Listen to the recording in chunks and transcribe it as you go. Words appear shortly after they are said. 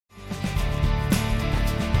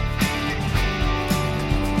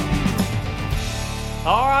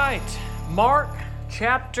All right, Mark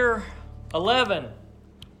chapter 11.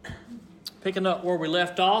 Picking up where we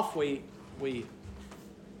left off, we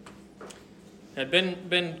had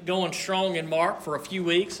been going strong in Mark for a few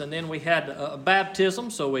weeks, and then we had a baptism,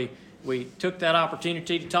 so we took that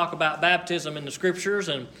opportunity to talk about baptism in the Scriptures,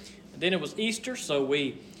 and then it was Easter, so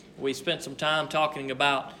we spent some time talking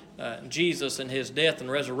about Jesus and His death and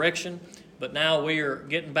resurrection. But now we are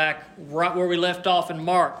getting back right where we left off in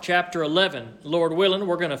Mark chapter 11. Lord willing,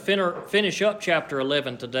 we're going to finish up chapter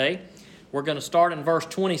 11 today. We're going to start in verse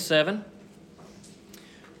 27.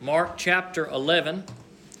 Mark chapter 11,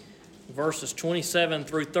 verses 27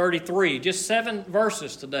 through 33. Just 7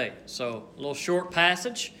 verses today. So a little short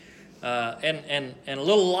passage and a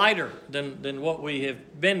little lighter than what we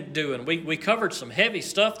have been doing. We covered some heavy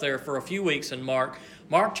stuff there for a few weeks in Mark.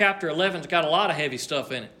 Mark chapter 11's got a lot of heavy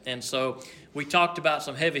stuff in it, and so we talked about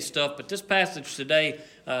some heavy stuff, but this passage today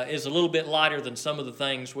is a little bit lighter than some of the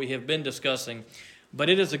things we have been discussing. But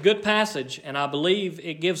it is a good passage, and I believe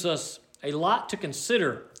it gives us a lot to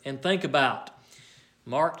consider and think about.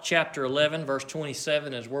 Mark chapter 11, verse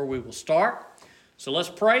 27 is where we will start. So let's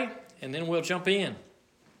pray, and then we'll jump in.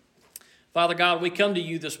 Father God, we come to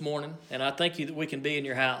you this morning, and I thank you that we can be in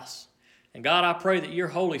your house. And God, I pray that your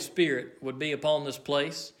Holy Spirit would be upon this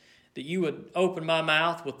place, that you would open my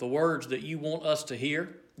mouth with the words that you want us to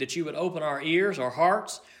hear, that you would open our ears, our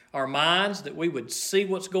hearts, our minds, that we would see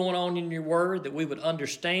what's going on in your word, that we would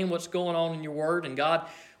understand what's going on in your word, and God,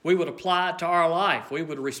 we would apply it to our life. We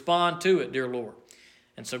would respond to it, dear Lord.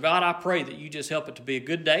 And so, God, I pray that you just help it to be a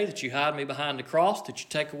good day, that you hide me behind the cross, that you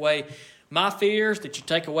take away my fears, that you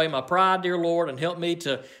take away my pride, dear Lord, and help me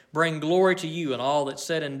to bring glory to you in all that's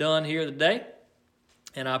said and done here today.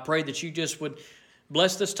 And I pray that you just would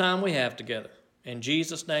bless this time we have together. In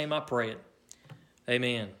Jesus' name I pray it.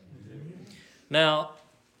 Amen. Now,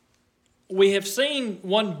 we have seen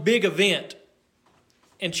one big event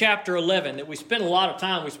in chapter 11 that we spent a lot of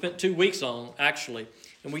time, we spent 2 weeks on, actually.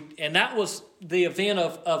 And that was the event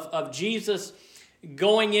of Jesus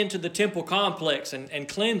going into the temple complex and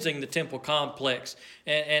cleansing the temple complex.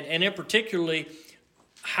 And in particularly,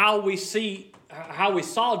 how we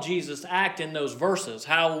saw Jesus act in those verses,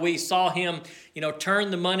 how we saw him,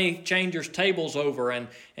 turn the money changers' tables over, and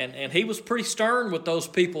he was pretty stern with those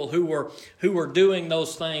people who were doing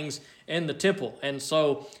those things in the temple. And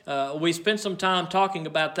so we spent some time talking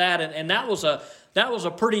about that, and that was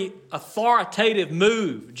a pretty authoritative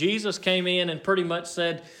move. Jesus came in and pretty much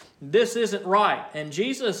said, this isn't right. And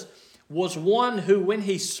Jesus was one who, when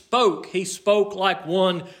he spoke like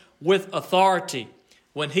one with authority.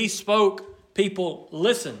 When he spoke, people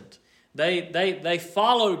listened. They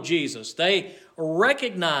followed Jesus. They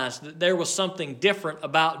recognized that there was something different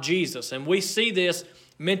about Jesus. And we see this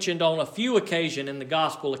mentioned on a few occasions in the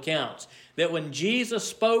gospel accounts, that when Jesus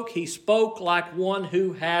spoke, he spoke like one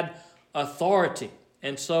who had authority.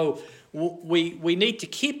 And so we need to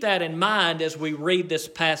keep that in mind as we read this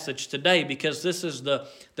passage today, because this is the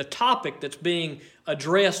topic that's being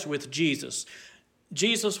addressed with Jesus.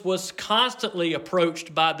 Jesus was constantly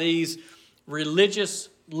approached by these religious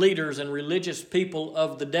leaders and religious people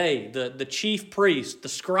of the day, the chief priests, the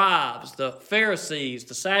scribes, the Pharisees,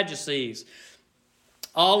 the Sadducees,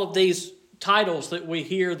 all of these titles that we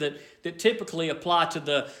hear that typically apply to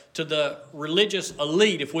the religious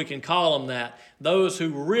elite, if we can call them that, those who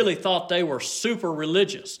really thought they were super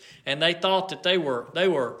religious, and they thought that they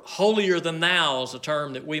were holier than thou, is a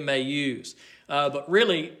term that we may use. But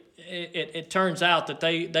really, it turns out that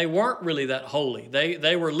they weren't really that holy.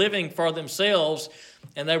 They were living for themselves,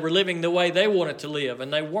 and they were living the way they wanted to live,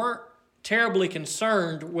 and they weren't terribly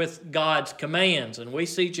concerned with God's commands. And we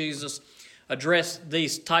see Jesus address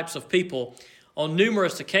these types of people on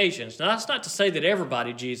numerous occasions. Now, that's not to say that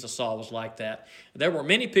everybody Jesus saw was like that. There were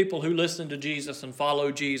many people who listened to Jesus and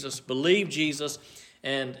followed Jesus, believed Jesus,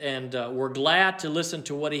 and were glad to listen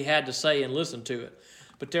to what he had to say and listen to it.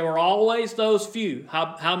 But there were always those few.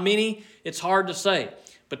 How many? It's hard to say.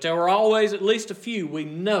 But there were always at least a few we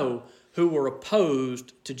know who were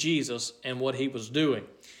opposed to Jesus and what he was doing.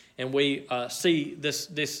 And we see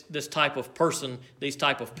this type of person, these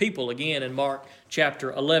type of people again in Mark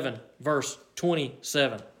chapter 11, verse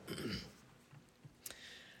 27.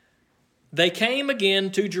 They came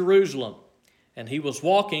again to Jerusalem, and he was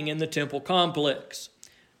walking in the temple complex.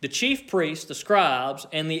 The chief priests, the scribes,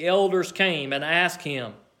 and the elders came and asked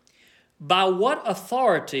him, "By what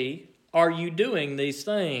authority are you doing these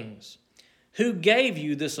things? Who gave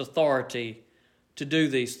you this authority to do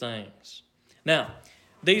these things?" Now,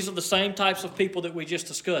 these are the same types of people that we just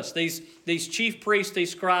discussed. These chief priests,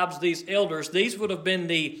 these scribes, these elders, these would have been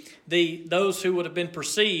those who would have been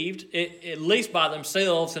perceived, at least by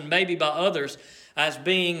themselves and maybe by others, as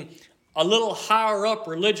being a little higher up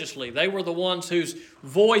religiously. They were the ones whose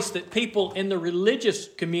voice that people in the religious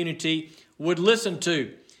community would listen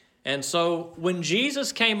to. And so when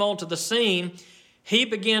Jesus came onto the scene, he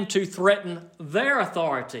began to threaten their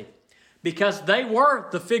authority because they were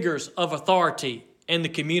the figures of authority in the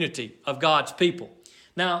community of God's people.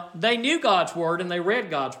 Now, they knew God's Word and they read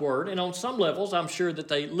God's Word, and on some levels, I'm sure that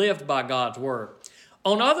they lived by God's Word.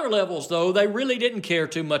 On other levels, though, they really didn't care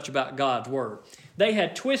too much about God's Word. They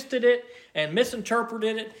had twisted it and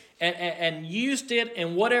misinterpreted it and used it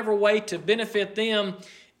in whatever way to benefit them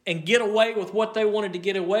and get away with what they wanted to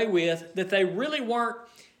get away with, that they really weren't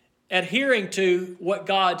adhering to what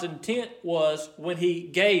God's intent was when He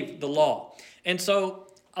gave the law. And so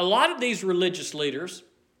a lot of these religious leaders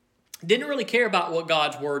didn't really care about what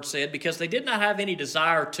God's Word said because they did not have any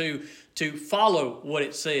desire to follow what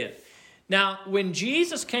it said. Now, when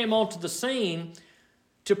Jesus came onto the scene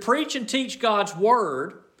to preach and teach God's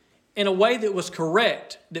Word in a way that was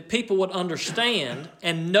correct, that people would understand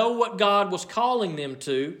and know what God was calling them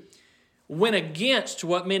to, went against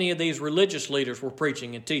what many of these religious leaders were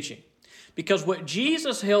preaching and teaching. Because what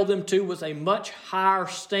Jesus held them to was a much higher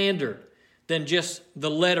standard than just the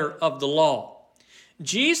letter of the law.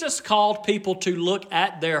 Jesus called people to look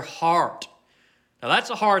at their heart. Now that's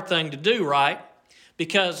a hard thing to do, right?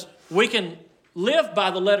 Because we can live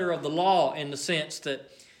by the letter of the law in the sense that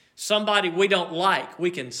somebody we don't like,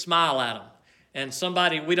 we can smile at them. And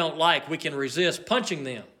somebody we don't like, we can resist punching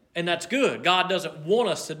them. And that's good. God doesn't want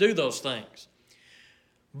us to do those things.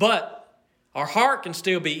 But our heart can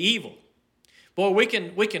still be evil. Boy, we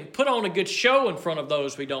can put on a good show in front of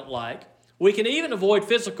those we don't like. We can even avoid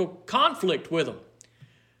physical conflict with them.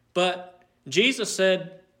 But Jesus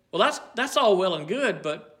said, well, that's all well and good,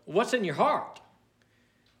 but what's in your heart?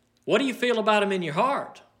 What do you feel about them in your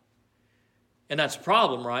heart? And that's a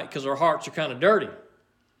problem, right? Because our hearts are kind of dirty.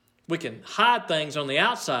 We can hide things on the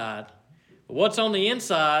outside, but what's on the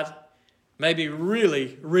inside may be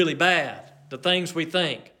really, really bad. The things we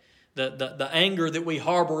think, the anger that we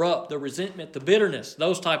harbor up, the resentment, the bitterness,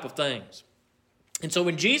 those type of things. And so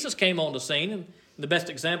when Jesus came on the scene, and the best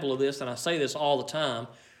example of this, and I say this all the time,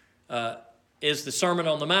 is the Sermon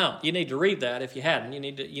on the Mount. You need to read that if you hadn't. You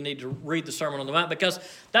need to read the Sermon on the Mount because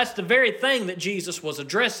that's the very thing that Jesus was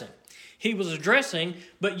addressing. He was addressing,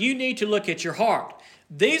 but you need to look at your heart.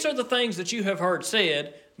 These are the things that you have heard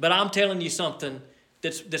said, but I'm telling you something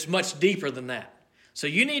that's much deeper than that. So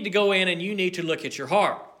you need to go in and you need to look at your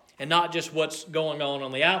heart and not just what's going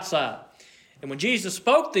on the outside. And when Jesus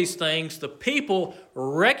spoke these things, the people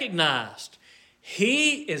recognized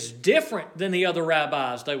He is different than the other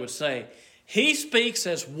rabbis, they would say. He speaks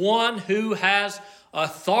as one who has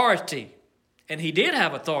authority. And He did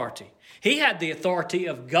have authority. He had the authority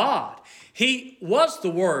of God. He was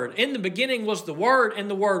the Word. In the beginning was the Word, and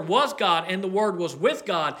the Word was God, and the Word was with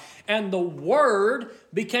God, and the Word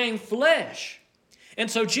became flesh. And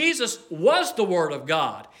so Jesus was the Word of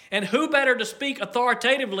God. And who better to speak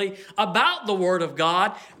authoritatively about the Word of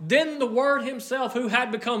God than the Word Himself who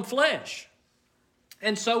had become flesh?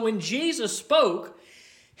 And so when Jesus spoke,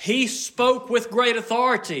 He spoke with great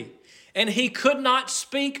authority. And He could not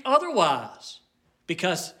speak otherwise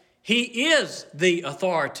because He is the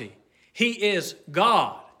authority. He is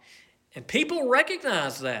God. And people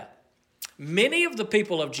recognize that. Many of the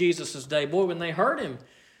people of Jesus' day, boy, when they heard Him,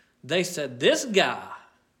 they said, this guy,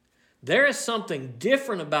 there is something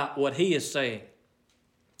different about what he is saying.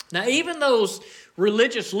 Now, even those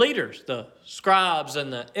religious leaders, the scribes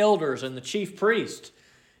and the elders and the chief priests,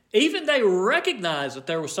 even they recognized that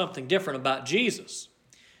there was something different about Jesus.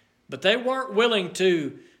 But they weren't willing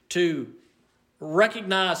to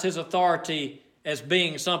recognize His authority as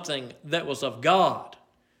being something that was of God.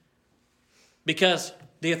 Because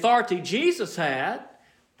the authority Jesus had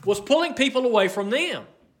was pulling people away from them.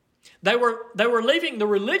 They were leaving the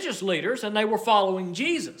religious leaders and they were following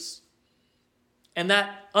Jesus. And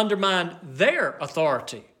that undermined their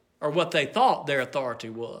authority, or what they thought their authority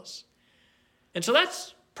was. And so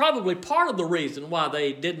that's probably part of the reason why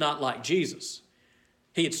they did not like Jesus.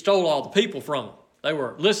 He had stole all the people from them. They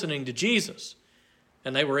were listening to Jesus.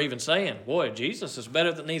 And they were even saying, boy, Jesus is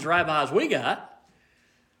better than these rabbis we got.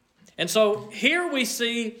 And so here we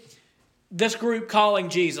see this group calling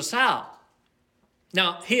Jesus out.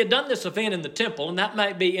 Now, He had done this event in the temple, and that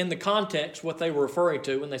might be in the context what they were referring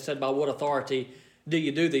to when they said, by what authority do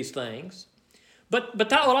you do these things? But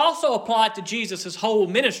that would also apply to Jesus' whole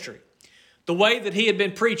ministry. The way that he had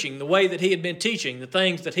been preaching, the way that he had been teaching, the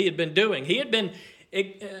things that he had been doing. He had been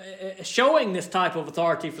showing this type of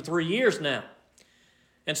authority for 3 years now.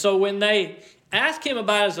 And so when they ask him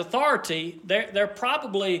about his authority, they're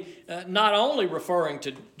probably not only referring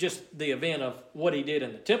to just the event of what he did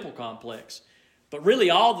in the temple complex, but really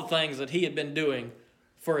all the things that he had been doing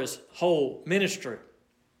for his whole ministry.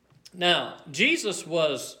 Now, Jesus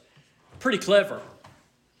was pretty clever.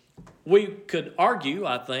 We could argue,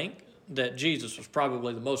 I think, that Jesus was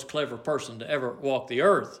probably the most clever person to ever walk the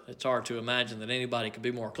earth. It's hard to imagine that anybody could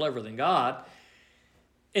be more clever than God.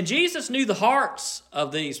 And Jesus knew the hearts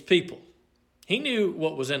of these people. He knew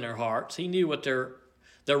what was in their hearts. He knew what their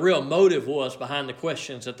real motive was behind the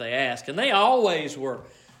questions that they asked. And they always were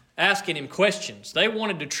asking him questions. They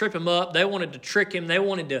wanted to trip him up. They wanted to trick him. They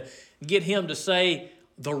wanted to get him to say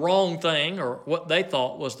the wrong thing or what they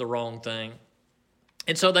thought was the wrong thing.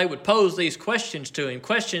 And so they would pose these questions to him,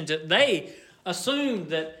 questions that they assumed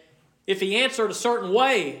that if he answered a certain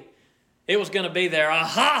way, it was going to be there.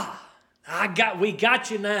 Aha! We got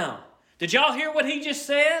you now. Did y'all hear what he just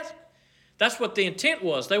said? That's what the intent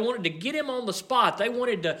was. They wanted to get him on the spot. They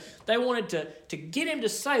wanted to get him to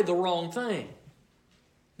say the wrong thing.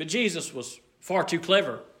 But Jesus was far too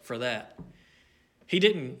clever for that. He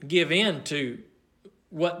didn't give in to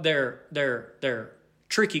what their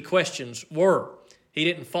tricky questions were. He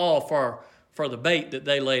didn't fall for the bait that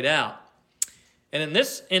they laid out. And in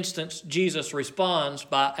this instance, Jesus responds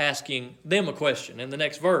by asking them a question in the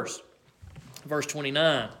next verse, verse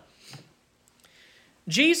 29.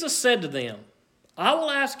 Jesus said to them, I will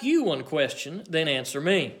ask you one question, then answer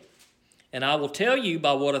me, and I will tell you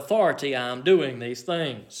by what authority I am doing these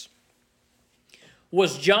things.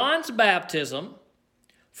 Was John's baptism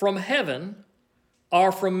from heaven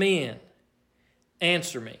or from men?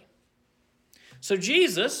 Answer me. So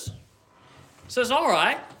Jesus says, all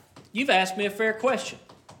right, you've asked me a fair question.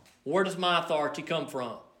 Where does my authority come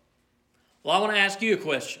from? Well, I want to ask you a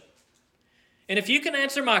question. And if you can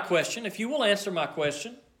answer my question, if you will answer my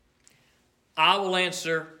question, I will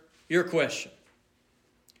answer your question.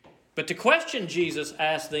 But the question Jesus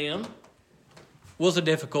asked them was a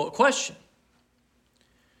difficult question.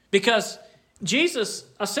 Because Jesus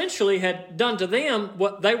essentially had done to them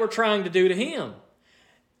what they were trying to do to him.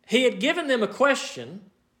 He had given them a question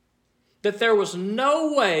that there was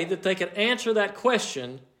no way that they could answer that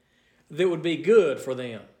question that would be good for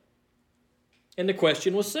them. And the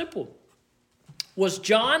question was simple. Was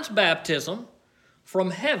John's baptism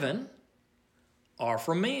from heaven or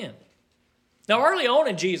from men? Now, early on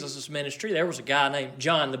in Jesus' ministry, there was a guy named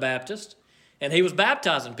John the Baptist, and he was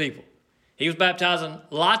baptizing people. He was baptizing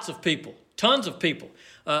lots of people, tons of people.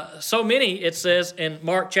 So many, it says in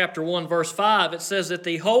Mark chapter 1, verse 5, it says that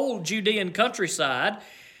the whole Judean countryside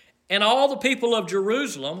and all the people of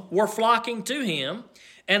Jerusalem were flocking to him,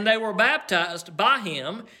 and they were baptized by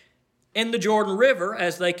him in the Jordan River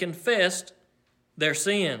as they confessed their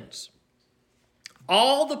sins.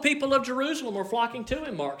 All the people of Jerusalem were flocking to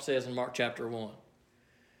him, Mark says in Mark chapter 1.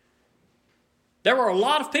 There were a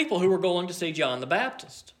lot of people who were going to see John the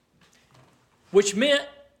Baptist, which meant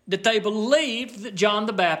that they believed that John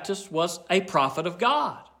the Baptist was a prophet of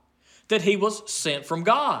God, that he was sent from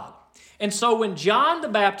God. And so when John the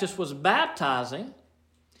Baptist was baptizing,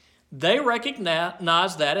 they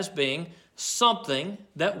recognized that as being something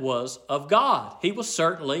that was of God. He was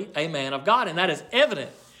certainly a man of God, and that is evident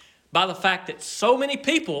by the fact that so many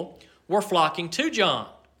people were flocking to John.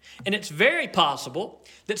 And it's very possible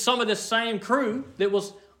that some of this same crew that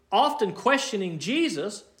was often questioning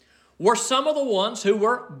Jesus were some of the ones who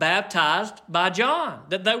were baptized by John,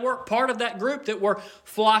 that they were part of that group that were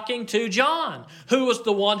flocking to John, who was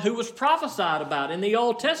the one who was prophesied about in the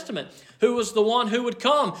Old Testament, who was the one who would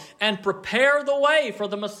come and prepare the way for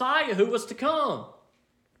the Messiah who was to come.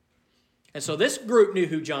 And so this group knew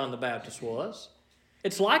who John the Baptist was.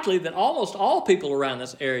 It's likely that almost all people around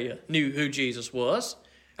this area knew who Jesus was,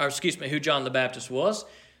 who John the Baptist was,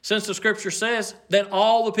 since the Scripture says that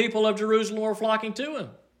all the people of Jerusalem were flocking to him.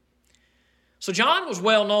 So John was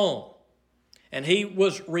well known, and he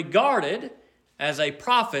was regarded as a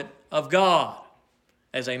prophet of God,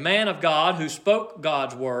 as a man of God who spoke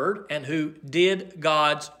God's word and who did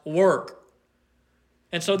God's work.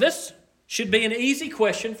 And so this should be an easy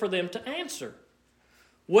question for them to answer.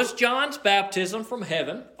 Was John's baptism from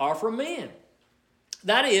heaven or from men?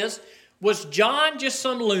 That is, was John just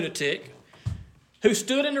some lunatic who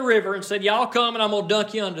stood in the river and said, y'all come and I'm going to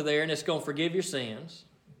dunk you under there and it's going to forgive your sins,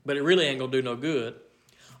 but it really ain't going to do no good?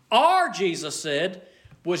 Or, Jesus said,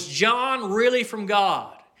 was John really from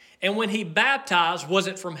God? And when he baptized, was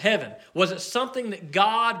it from heaven? Was it something that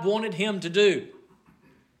God wanted him to do?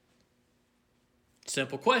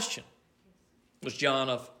 Simple question. Was John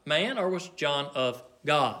of man or was John of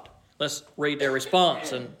God? Let's read their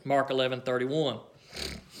response in Mark 11:31.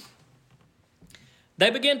 They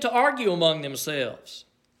begin to argue among themselves.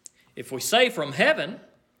 If we say from heaven,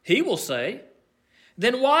 he will say,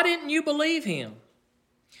 then why didn't you believe him?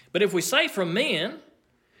 But if we say from men,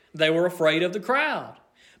 they were afraid of the crowd,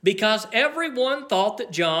 because everyone thought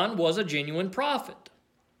that John was a genuine prophet.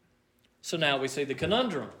 So now we see the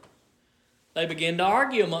conundrum. They begin to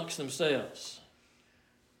argue amongst themselves.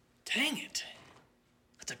 Dang it.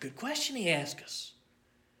 That's a good question he asked us.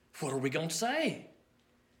 What are we going to say?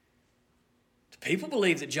 The people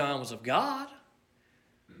believe that John was of God.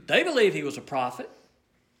 They believe he was a prophet.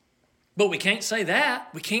 But we can't say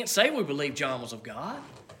that. We can't say we believe John was of God.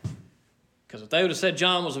 Because if they would have said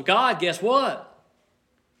John was of God, guess what?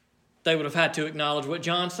 They would have had to acknowledge what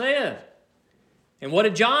John said. And what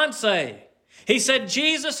did John say? He said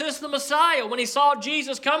Jesus is the Messiah. When he saw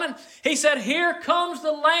Jesus coming, he said, here comes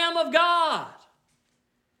the Lamb of God.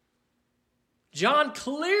 John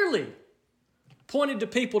clearly pointed to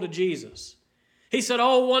people to Jesus. He said,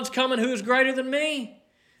 oh, one's coming who is greater than me.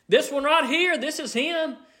 This one right here, this is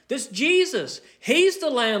him. This Jesus, he's the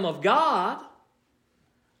Lamb of God.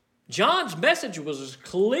 John's message was as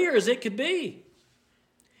clear as it could be.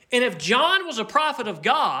 And if John was a prophet of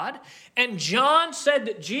God, and John said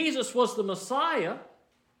that Jesus was the Messiah,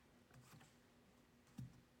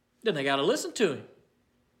 then they got to listen to him.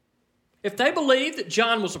 If they believed that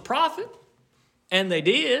John was a prophet, and they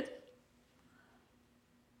did,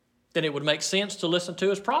 then it would make sense to listen to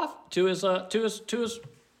his prophet, to his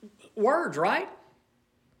words, right?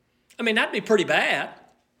 I mean, that'd be pretty bad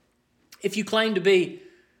if you claim to be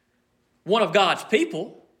one of God's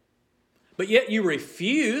people, but yet you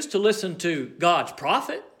refuse to listen to God's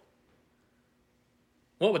prophet.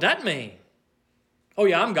 What would that mean? Oh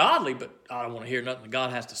yeah, I'm godly, but I don't want to hear nothing that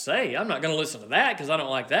God has to say. I'm not going to listen to that because I don't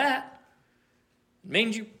like that. It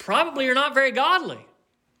means you probably are not very godly.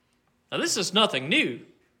 Now this is nothing new,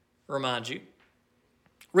 remind you.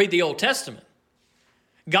 Read the Old Testament.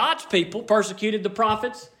 God's people persecuted the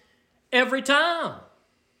prophets every time.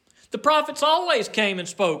 The prophets always came and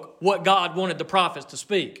spoke what God wanted the prophets to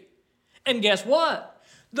speak. And guess what?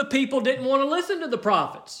 The people didn't want to listen to the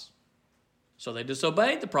prophets. So they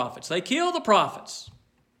disobeyed the prophets. They killed the prophets.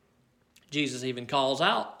 Jesus even calls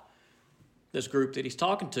out this group that he's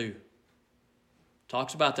talking to.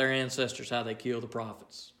 Talks about their ancestors, how they killed the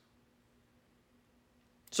prophets.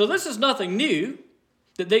 So this is nothing new,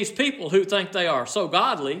 that these people who think they are so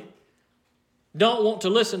godly don't want to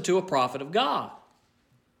listen to a prophet of God.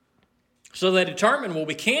 So they determine, well,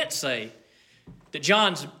 we can't say that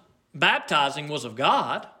John's baptizing was of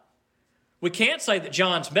God. We can't say that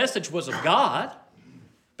John's message was of God,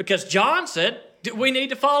 because John said that we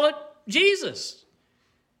need to follow Jesus.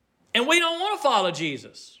 And we don't want to follow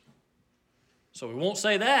Jesus. So we won't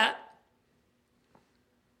say that.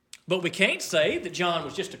 But we can't say that John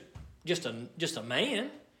was just a man,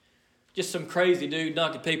 just some crazy dude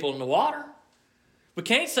dunking people in the water. We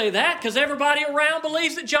can't say that because everybody around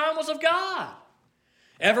believes that John was of God.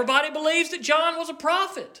 Everybody believes that John was a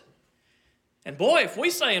prophet. And boy, if we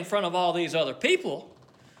say in front of all these other people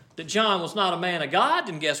that John was not a man of God,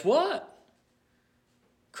 then guess what?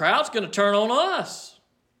 Crowd's going to turn on us.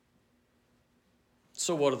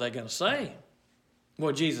 So what are they going to say?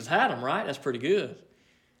 Well, Jesus had them, right? That's pretty good.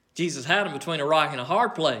 Jesus had them between a rock and a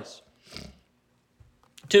hard place.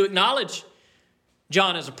 To acknowledge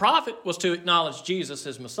John as a prophet was to acknowledge Jesus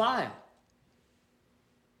as Messiah.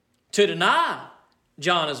 To deny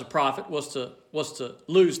John as a prophet was to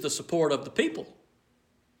lose the support of the people.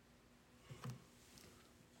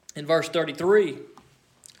 In verse 33,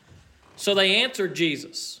 so they answered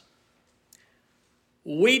Jesus,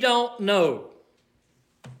 we don't know.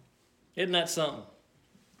 Isn't that something?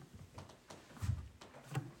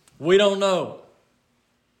 We don't know.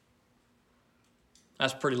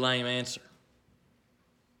 That's a pretty lame answer.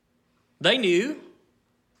 They knew.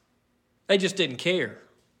 They just didn't care.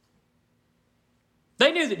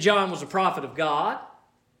 They knew that John was a prophet of God,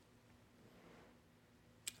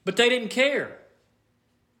 but they didn't care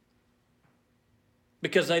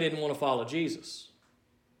because they didn't want to follow Jesus,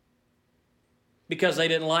 because they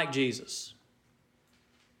didn't like Jesus,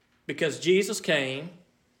 because Jesus came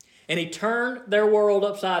and he turned their world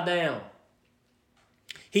upside down.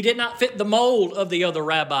 He did not fit the mold of the other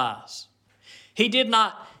rabbis. He did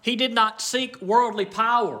not seek worldly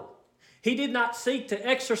power. He did not seek to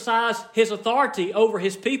exercise his authority over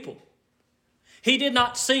his people. He did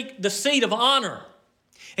not seek the seat of honor.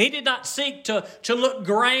 He did not seek to look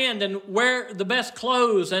grand and wear the best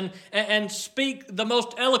clothes and speak the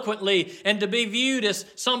most eloquently and to be viewed as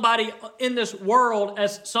somebody in this world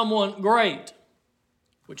as someone great,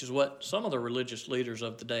 which is what some of the religious leaders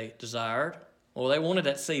of the day desired. Well, they wanted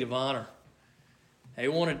that seat of honor. They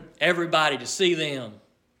wanted everybody to see them,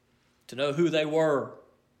 to know who they were.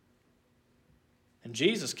 And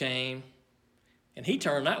Jesus came, and he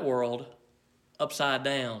turned that world upside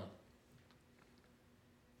down.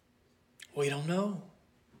 We don't know.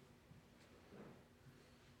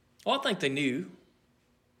 Well, I think they knew.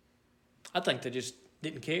 I think they just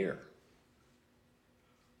didn't care.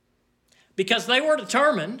 Because they were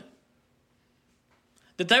determined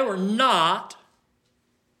that they were not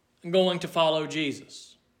going to follow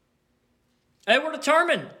Jesus. They were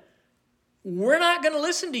determined, we're not going to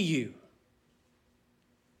listen to you.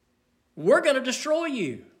 We're going to destroy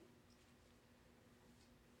you.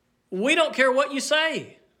 We don't care what you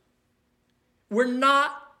say. We're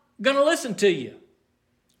not going to listen to you.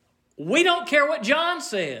 We don't care what John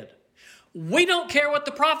said. We don't care what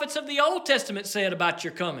the prophets of the Old Testament said about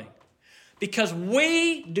your coming. Because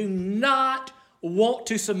we do not want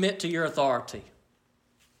to submit to your authority.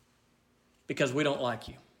 Because we don't like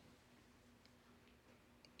you.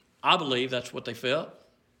 I believe that's what they felt.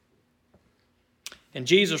 And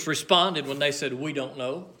Jesus responded when they said, we don't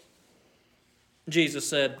know. Jesus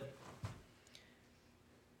said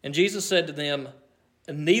to them,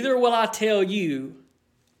 neither will I tell you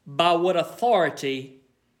by what authority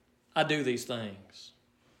I do these things.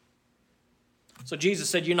 So Jesus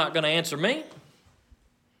said, you're not going to answer me.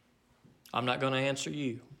 I'm not going to answer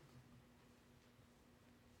you.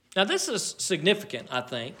 Now this is significant, I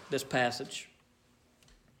think, this passage.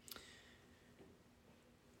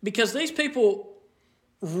 Because these people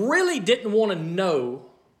really didn't want to know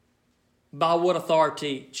by what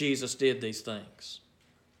authority Jesus did these things.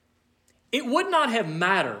 It would not have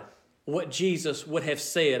mattered what Jesus would have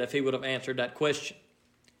said if he would have answered that question,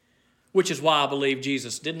 which is why I believe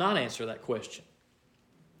Jesus did not answer that question.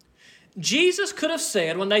 Jesus could have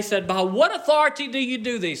said, when they said, by what authority do you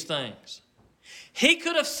do these things? He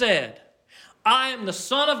could have said, I am the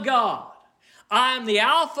Son of God. I am the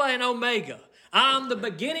Alpha and Omega. I am the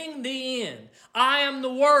beginning, the end. I am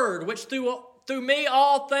the Word, which through me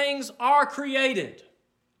all things are created.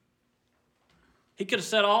 He could have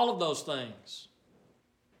said all of those things,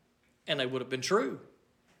 and they would have been true.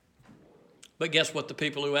 But guess what the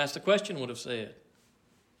people who asked the question would have said?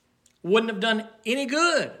 Wouldn't have done any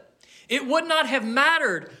good. It would not have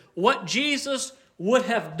mattered what Jesus would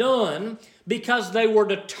have done because they were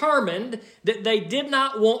determined that they did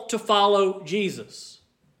not want to follow Jesus.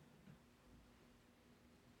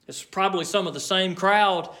 It's probably some of the same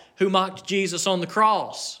crowd who mocked Jesus on the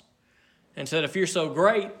cross and said, if you're so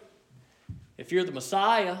great, if you're the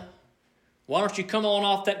Messiah, why don't you come on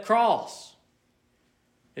off that cross?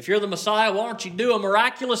 If you're the Messiah, why don't you do a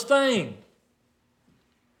miraculous thing?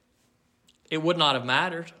 It would not have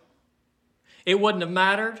mattered. It wouldn't have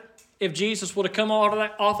mattered if Jesus would have come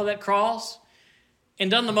off of that cross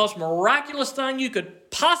and done the most miraculous thing you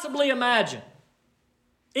could possibly imagine.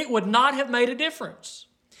 It would not have made a difference.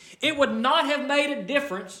 It would not have made a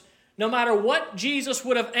difference no matter what Jesus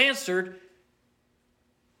would have answered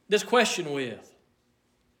this question with.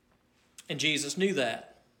 And Jesus knew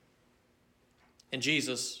that. And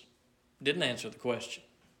Jesus didn't answer the question.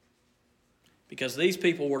 Because these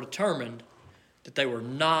people were determined that they were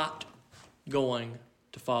not going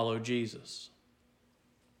to follow Jesus.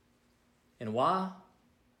 And why?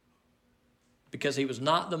 Because he was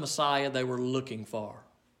not the Messiah they were looking for.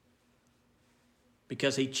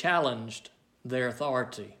 Because he challenged their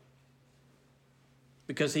authority.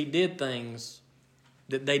 Because he did things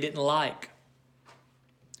that they didn't like.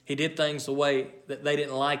 He did things the way that they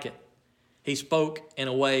didn't like it. He spoke in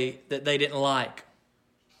a way that they didn't like.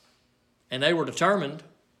 And they were determined,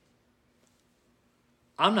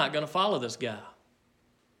 I'm not going to follow this guy.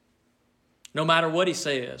 No matter what he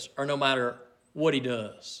says or no matter what he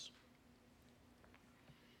does.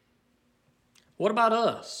 What about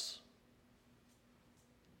us?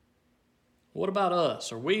 What about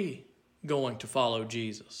us? Are we going to follow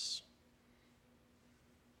Jesus?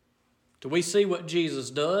 Do we see what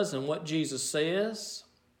Jesus does and what Jesus says?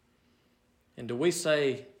 And do we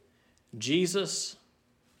say, Jesus,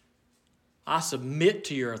 I submit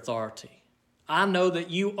to your authority. I know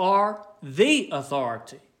that you are the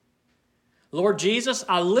authority. Lord Jesus,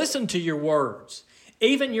 I listen to your words,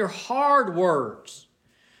 even your hard words.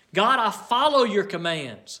 God, I follow your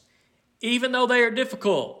commands, even though they are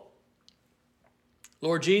difficult.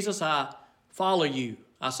 Lord Jesus, I follow you.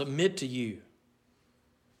 I submit to you.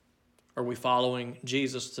 Are we following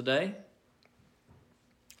Jesus today?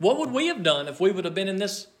 What would we have done if we would have been in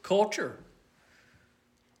this culture?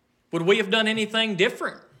 Would we have done anything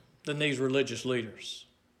different than these religious leaders?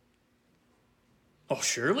 Oh,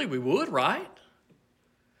 surely we would, right?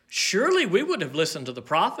 Surely we would have listened to the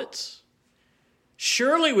prophets.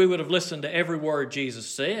 Surely we would have listened to every word Jesus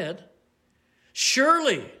said.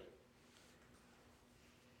 Surely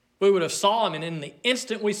we would have saw him, and in the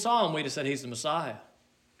instant we saw him, we'd have said, he's the Messiah.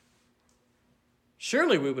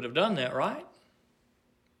 Surely we would have done that, right?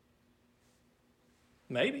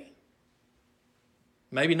 Maybe.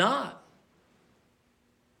 Maybe not.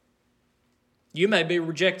 You may be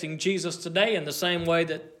rejecting Jesus today in the same way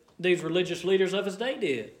that these religious leaders of his day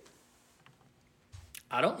did.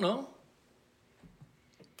 I don't know.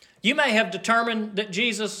 You may have determined that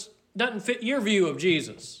Jesus doesn't fit your view of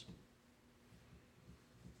Jesus.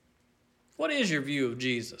 What is your view of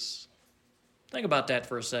Jesus? Think about that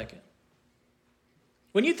for a second.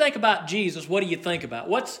 When you think about Jesus, what do you think about?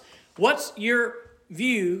 What's your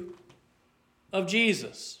view of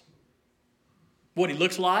Jesus? What he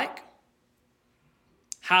looks like?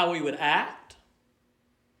 How he would act?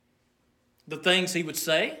 The things he would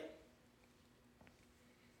say?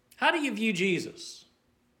 How do you view Jesus?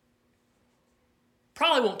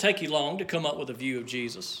 Probably won't take you long to come up with a view of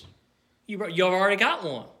Jesus. You've already got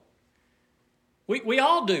one. We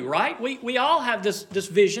all do, right? We all have this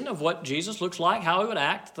vision of what Jesus looks like, how he would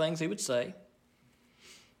act, the things he would say.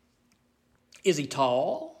 Is he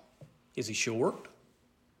tall? Is he short?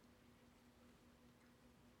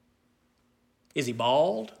 Is he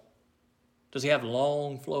bald? Does he have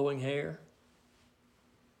long flowing hair?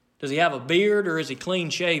 Does he have a beard, or is he clean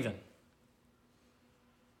shaven?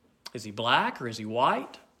 Is he black or is he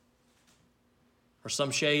white? Or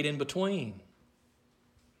some shade in between?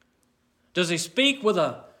 Does he speak with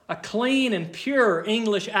a clean and pure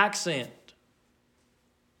English accent?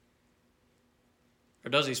 Or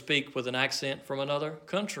does he speak with an accent from another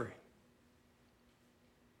country?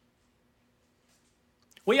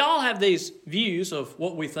 We all have these views of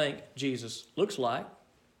what we think Jesus looks like.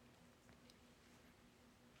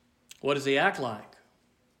 What does he act like?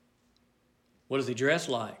 What does he dress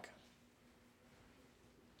like?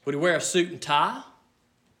 Would he wear a suit and tie?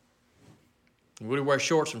 Would he wear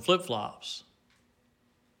shorts and flip-flops?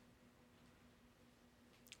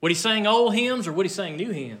 Would he sing old hymns or would he sing new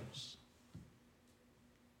hymns?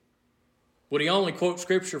 Would he only quote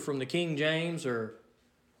Scripture from the King James, or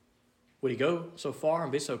would he go so far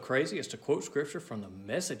and be so crazy as to quote Scripture from the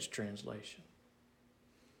Message translation?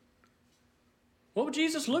 What would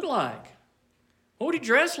Jesus look like? What would he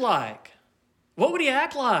dress like? What would he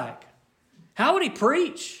act like? How would he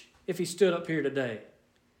preach if he stood up here today?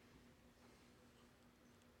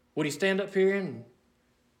 Would he stand up here and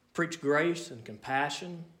preach grace and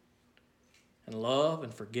compassion and love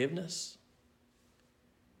and forgiveness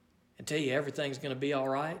and tell you everything's going to be all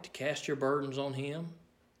right, to cast your burdens on him?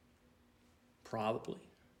 Probably.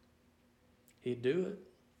 He'd do it.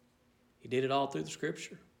 He did it all through the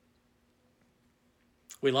Scripture.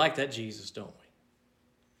 We like that Jesus, don't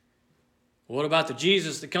we? What about the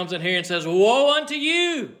Jesus that comes in here and says, "Woe unto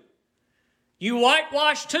you, you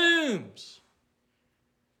whitewashed tombs"?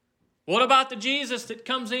 What about the Jesus that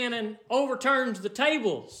comes in and overturns the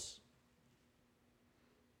tables?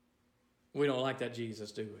 We don't like that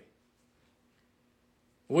Jesus, do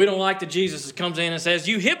we? We don't like the Jesus that comes in and says,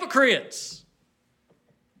 "You hypocrites."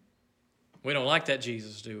 We don't like that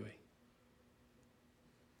Jesus, do we?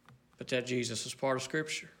 But that Jesus is part of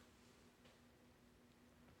Scripture.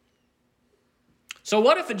 So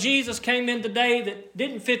what if a Jesus came in today that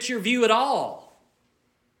didn't fit your view at all?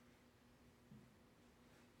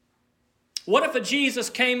 What if a Jesus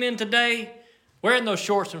came in today wearing those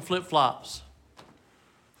shorts and flip-flops?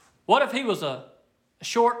 What if he was a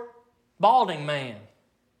short, balding man?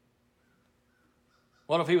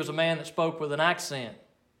 What if he was a man that spoke with an accent?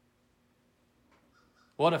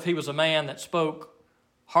 What if he was a man that spoke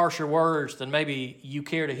harsher words than maybe you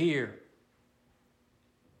care to hear?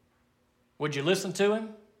 Would you listen to him?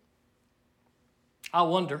 I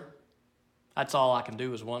wonder. That's all I can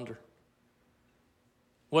do is wonder.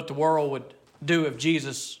 What the world would do if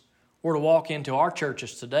Jesus were to walk into our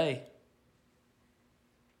churches today.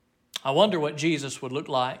 I wonder what Jesus would look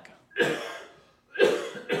like.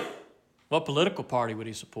 What political party would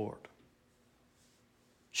he support?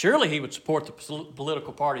 Surely he would support the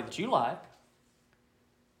political party that you like.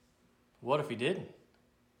 What if he didn't?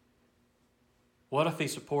 What if he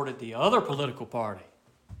supported the other political party?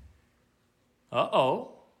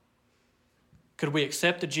 Uh-oh. Could we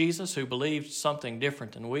accept a Jesus who believed something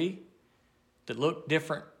different than we, that looked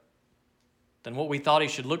different than what we thought he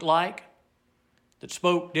should look like, that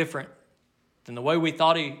spoke different than the way we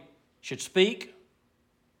thought he should speak?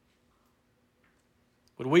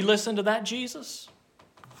 Would we listen to that Jesus?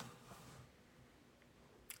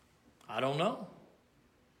 I don't know.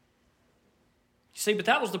 You see, but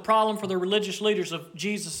that was the problem for the religious leaders of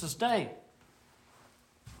Jesus' day.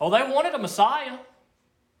 Oh, they wanted a Messiah,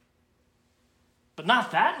 but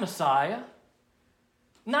not that Messiah.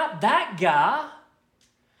 Not that guy.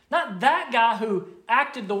 Not that guy who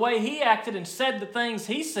acted the way he acted and said the things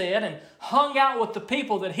he said and hung out with the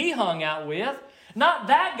people that he hung out with. Not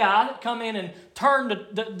that guy that come in and turned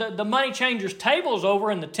the money changers' tables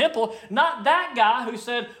over in the temple. Not that guy who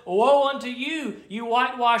said, woe unto you, you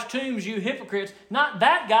whitewashed tombs, you hypocrites. Not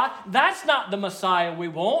that guy. That's not the Messiah we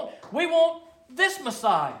want. We want this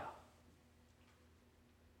Messiah.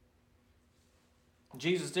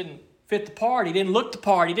 Jesus didn't fit the part. He didn't look the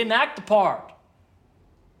part. He didn't act the part.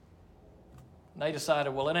 And they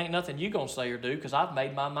decided, well, it ain't nothing you going to say or do because I've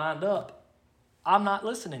made my mind up. I'm not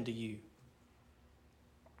listening to you.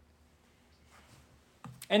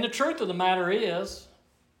 And the truth of the matter is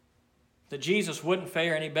that Jesus wouldn't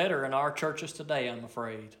fare any better in our churches today, I'm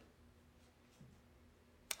afraid.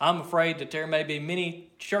 I'm afraid that there may be many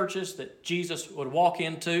churches that Jesus would walk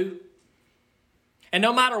into. And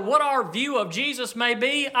no matter what our view of Jesus may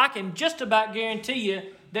be, I can just about guarantee you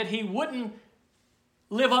that he wouldn't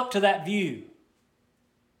live up to that view.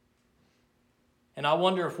 And I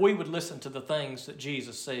wonder if we would listen to the things that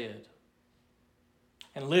Jesus said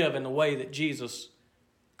and live in the way that Jesus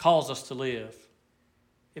calls us to live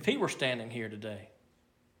if he were standing here today.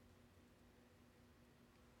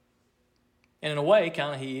 And in a way,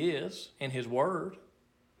 kind of he is in his word.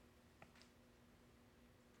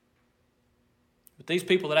 But these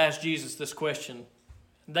people that asked Jesus this question,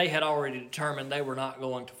 they had already determined they were not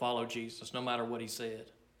going to follow Jesus no matter what he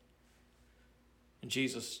said. And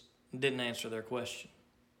Jesus didn't answer their question.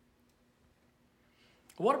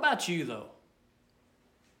 What about you, though?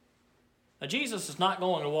 Now, Jesus is not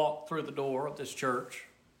going to walk through the door of this church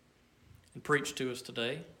and preach to us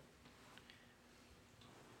today.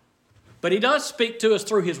 But he does speak to us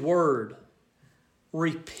through his word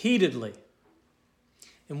repeatedly.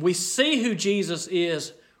 And we see who Jesus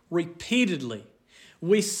is repeatedly.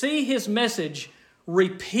 We see his message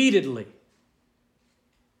repeatedly.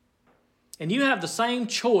 And you have the same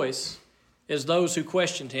choice as those who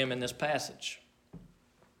questioned him in this passage.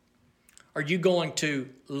 Are you going to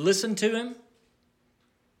listen to him?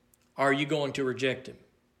 Or are you going to reject him?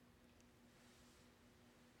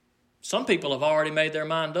 Some people have already made their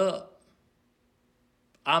mind up.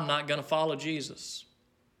 I'm not going to follow Jesus.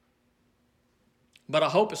 But I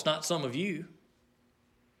hope it's not some of you.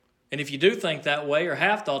 And if you do think that way or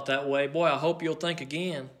have thought that way, boy, I hope you'll think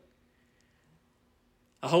again.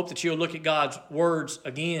 I hope that you'll look at God's words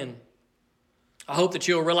again. I hope that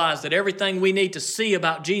you'll realize that everything we need to see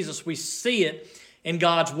about Jesus, we see it in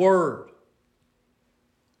God's word.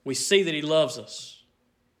 We see that he loves us.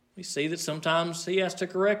 We see that sometimes he has to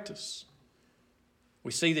correct us.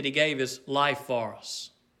 We see that he gave his life for us.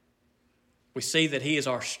 We see that he is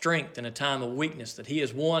our strength in a time of weakness, that he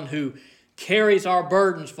is one who carries our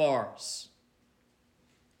burdens for us.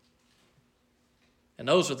 And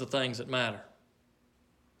those are the things that matter.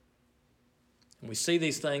 And we see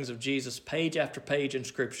these things of Jesus page after page in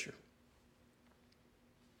Scripture.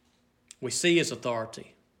 We see his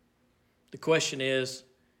authority. The question is,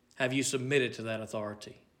 have you submitted to that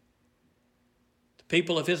authority? The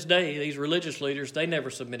people of his day, these religious leaders, they never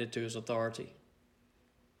submitted to his authority.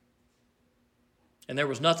 And there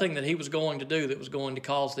was nothing that he was going to do that was going to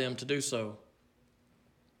cause them to do so.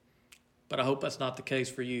 But I hope that's not the case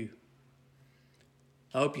for you.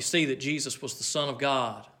 I hope you see that Jesus was the Son of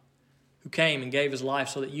God who came and gave his life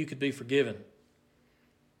so that you could be forgiven,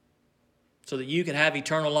 so that you could have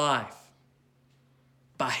eternal life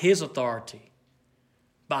by his authority,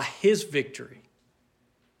 by his victory.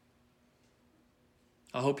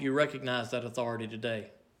 I hope you recognize that authority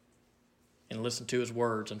today and listen to his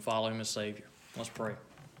words and follow him as Savior. Let's pray.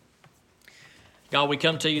 God, we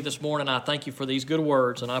come to you this morning. I thank you for these good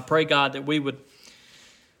words, and I pray, God, that we would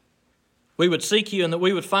seek you and that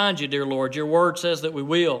we would find you, dear Lord. Your word says that we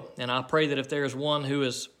will, and I pray that if there is one who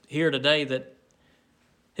is here today that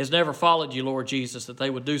has never followed you, Lord Jesus, that they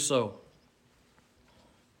would do so.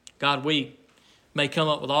 God, we may come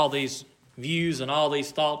up with all these views and all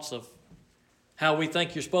these thoughts of how we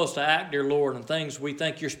think you're supposed to act, dear Lord, and things we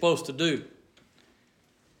think you're supposed to do.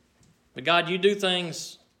 But God, you do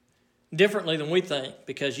things differently than we think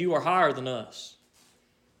because you are higher than us.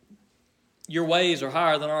 Your ways are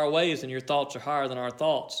higher than our ways, and your thoughts are higher than our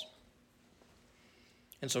thoughts.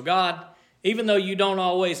 And so, God, even though you don't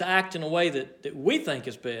always act in a way that we think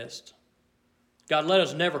is best, God, let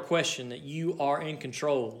us never question that you are in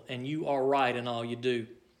control and you are right in all you do.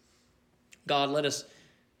 God, let us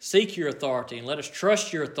seek your authority and let us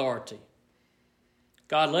trust your authority.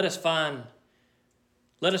 God, let us find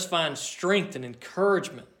strength and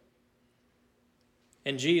encouragement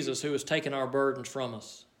in Jesus, who has taken our burdens from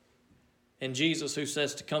us, and Jesus, who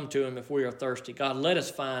says to come to him if we are thirsty. God, let us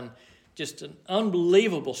find just an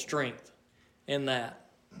unbelievable strength in that.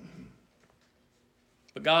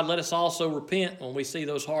 But God, let us also repent when we see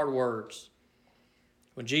those hard words.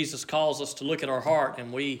 When Jesus calls us to look at our heart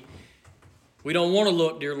and we don't want to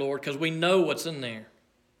look, dear Lord, because we know what's in there.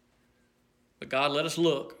 But God, let us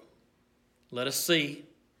look. Let us see.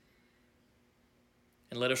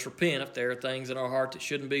 And let us repent if there are things in our heart that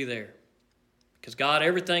shouldn't be there. Because God,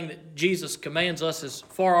 everything that Jesus commands us is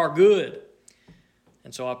for our good.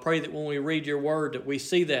 And so I pray that when we read your word that we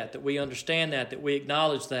see that we understand that we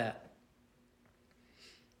acknowledge that.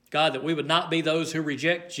 God, that we would not be those who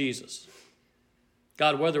reject Jesus.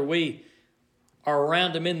 God, whether we are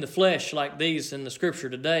around him in the flesh like these in the scripture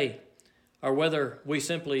today, or whether we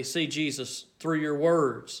simply see Jesus through your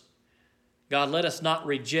words, God, let us not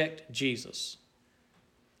reject Jesus.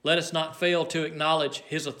 Let us not fail to acknowledge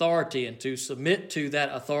his authority and to submit to that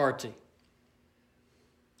authority.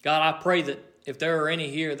 God, I pray that if there are any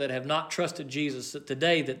here that have not trusted Jesus, that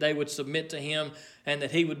today that they would submit to him and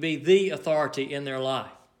that he would be the authority in their life.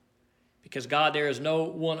 Because God, there is no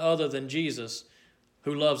one other than Jesus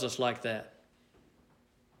who loves us like that.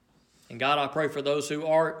 And God, I pray for those who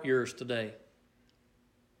are yours today,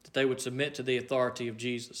 that they would submit to the authority of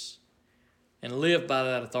Jesus and live by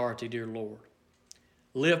that authority, dear Lord.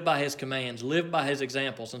 Live by his commands, live by his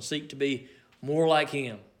examples, and seek to be more like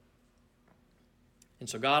him. And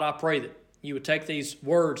so, God, I pray that you would take these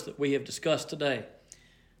words that we have discussed today,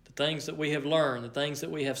 the things that we have learned, the things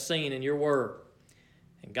that we have seen in your word.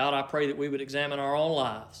 And God, I pray that we would examine our own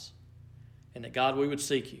lives, and that, God, we would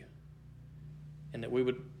seek you, and that we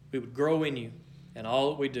would grow in you in all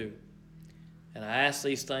that we do. And I ask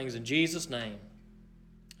these things in Jesus' name.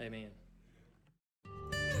 Amen.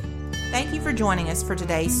 Thank you for joining us for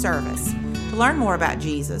today's service. To learn more about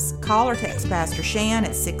Jesus, call or text Pastor Shan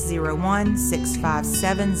at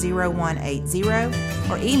 601-657-0180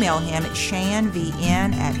 or email him at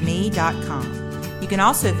shanvn@me.com. You can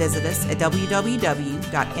also visit us at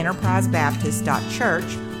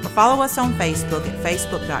www.enterprisebaptist.church or follow us on Facebook at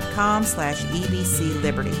facebook.com/EBC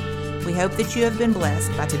Liberty. We hope that you have been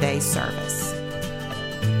blessed by today's service.